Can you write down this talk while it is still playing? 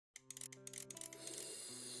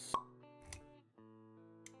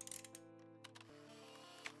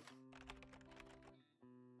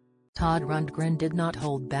Todd Rundgren did not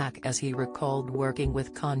hold back as he recalled working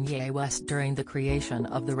with Kanye West during the creation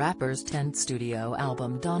of the rapper's 10th studio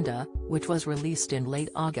album Donda, which was released in late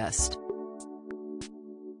August.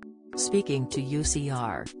 Speaking to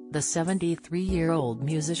UCR, the 73-year-old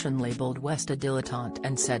musician labeled West a dilettante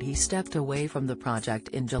and said he stepped away from the project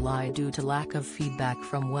in July due to lack of feedback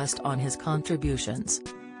from West on his contributions.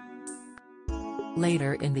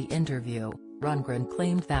 Later in the interview, Rundgren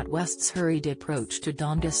claimed that West's hurried approach to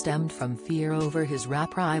Donda stemmed from fear over his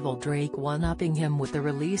rap rival Drake one-upping him with the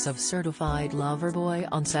release of Certified Lover Boy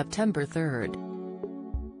on September 3.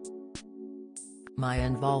 "My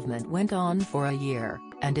involvement went on for a year,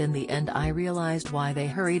 and in the end I realized why they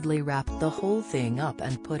hurriedly wrapped the whole thing up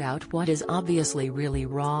and put out what is obviously really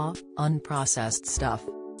raw, unprocessed stuff.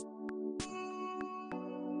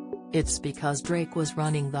 It's because Drake was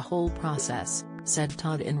running the whole process," said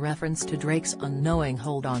Todd in reference to Drake's unknowing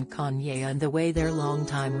hold on Kanye and the way their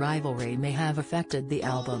longtime rivalry may have affected the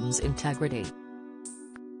album's integrity.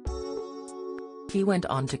 He went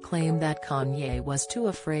on to claim that Kanye was too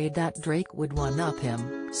afraid that Drake would one-up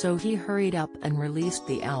him, so he hurried up and released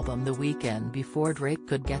the album the weekend before Drake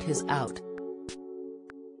could get his out.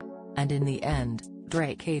 And in the end,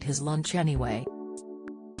 Drake ate his lunch anyway.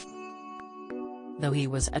 Though he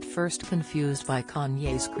was at first confused by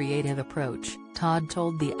Kanye's creative approach, Todd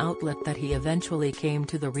told the outlet that he eventually came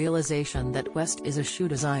to the realization that West is a shoe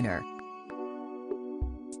designer.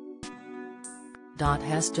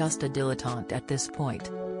 "Has just a dilettante at this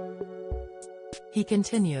point." He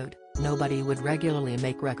continued, "Nobody would regularly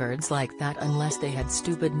make records like that unless they had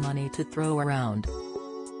stupid money to throw around.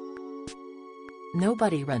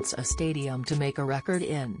 Nobody rents a stadium to make a record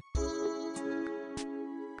in.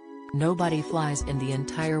 Nobody flies in the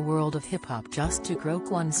entire world of hip-hop just to croak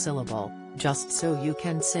one syllable, just so you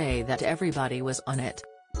can say that everybody was on it."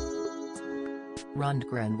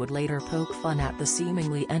 Rundgren would later poke fun at the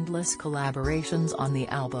seemingly endless collaborations on the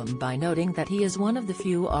album by noting that he is one of the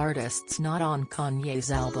few artists not on Kanye's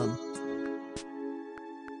album.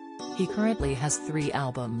 "He currently has 3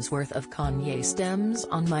 albums worth of Kanye stems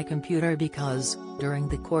on my computer because, during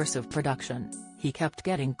the course of production, he kept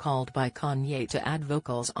getting called by Kanye to add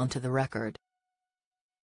vocals onto the record.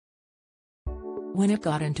 When it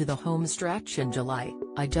got into the home stretch in July,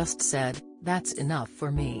 I just said, that's enough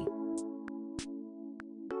for me.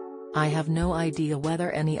 I have no idea whether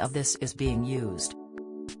any of this is being used."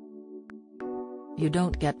 You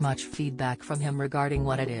don't get much feedback from him regarding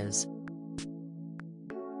what it is.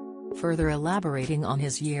 Further elaborating on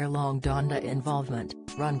his year-long Donda involvement,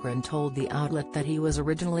 Rundgren told the outlet that he was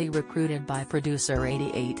originally recruited by producer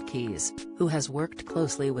 88 Keys, who has worked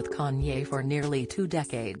closely with Kanye for nearly 2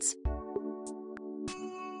 decades.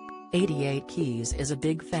 88 Keys is a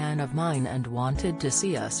big fan of mine and wanted to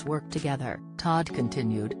see us work together, Todd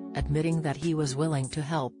continued, admitting that he was willing to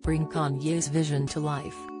help bring Kanye's vision to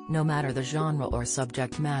life, no matter the genre or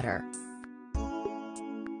subject matter.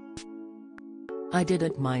 "I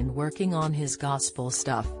didn't mind working on his gospel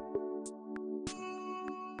stuff.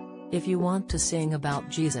 If you want to sing about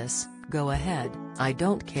Jesus, go ahead, I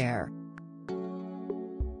don't care.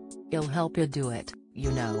 He'll help you do it,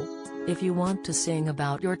 you know. If you want to sing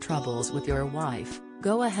about your troubles with your wife,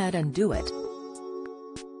 go ahead and do it.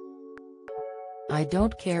 I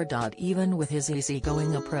don't care." Even with his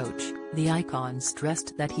easygoing approach, the icon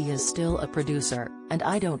stressed that he is still a producer, and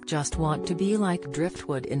I don't just want to be like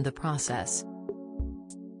driftwood in the process.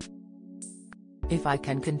 If I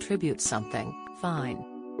can contribute something, fine.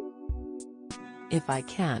 If I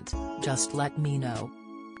can't, just let me know.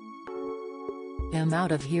 I'm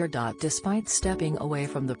out of here. Despite stepping away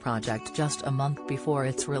from the project just a month before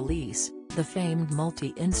its release, the famed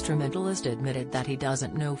multi-instrumentalist admitted that he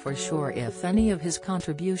doesn't know for sure if any of his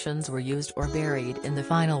contributions were used or buried in the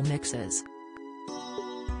final mixes.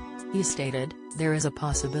 He stated, "There is a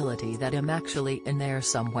possibility that I'm actually in there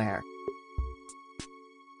somewhere.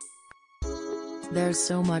 There's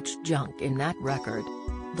so much junk in that record."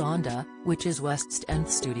 Donda, which is West's 10th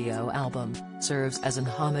studio album, serves as an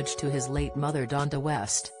homage to his late mother Donda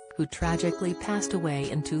West, who tragically passed away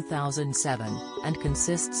in 2007, and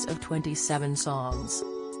consists of 27 songs.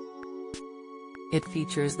 It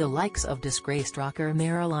features the likes of disgraced rocker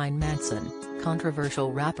Marilyn Manson,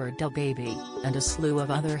 controversial rapper DaBaby, and a slew of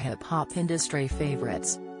other hip-hop industry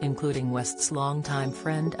favorites, including West's longtime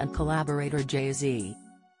friend and collaborator Jay-Z.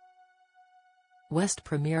 West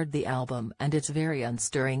premiered the album and its variants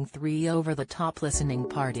during 3 over-the-top listening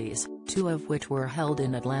parties, 2 of which were held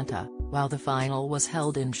in Atlanta, while the final was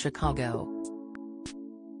held in Chicago.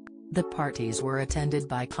 The parties were attended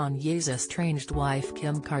by Kanye's estranged wife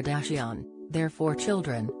Kim Kardashian, their 4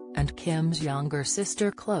 children, and Kim's younger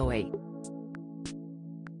sister Chloe.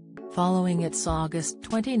 Following its August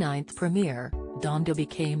 29 premiere, Donda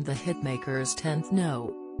became the hitmaker's 10th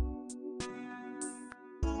No.1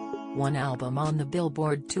 album on the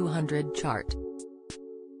Billboard 200 chart.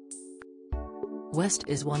 West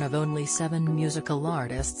is one of only 7 musical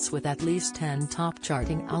artists with at least 10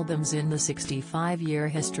 top-charting albums in the 65-year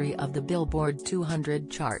history of the Billboard 200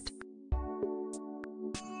 chart.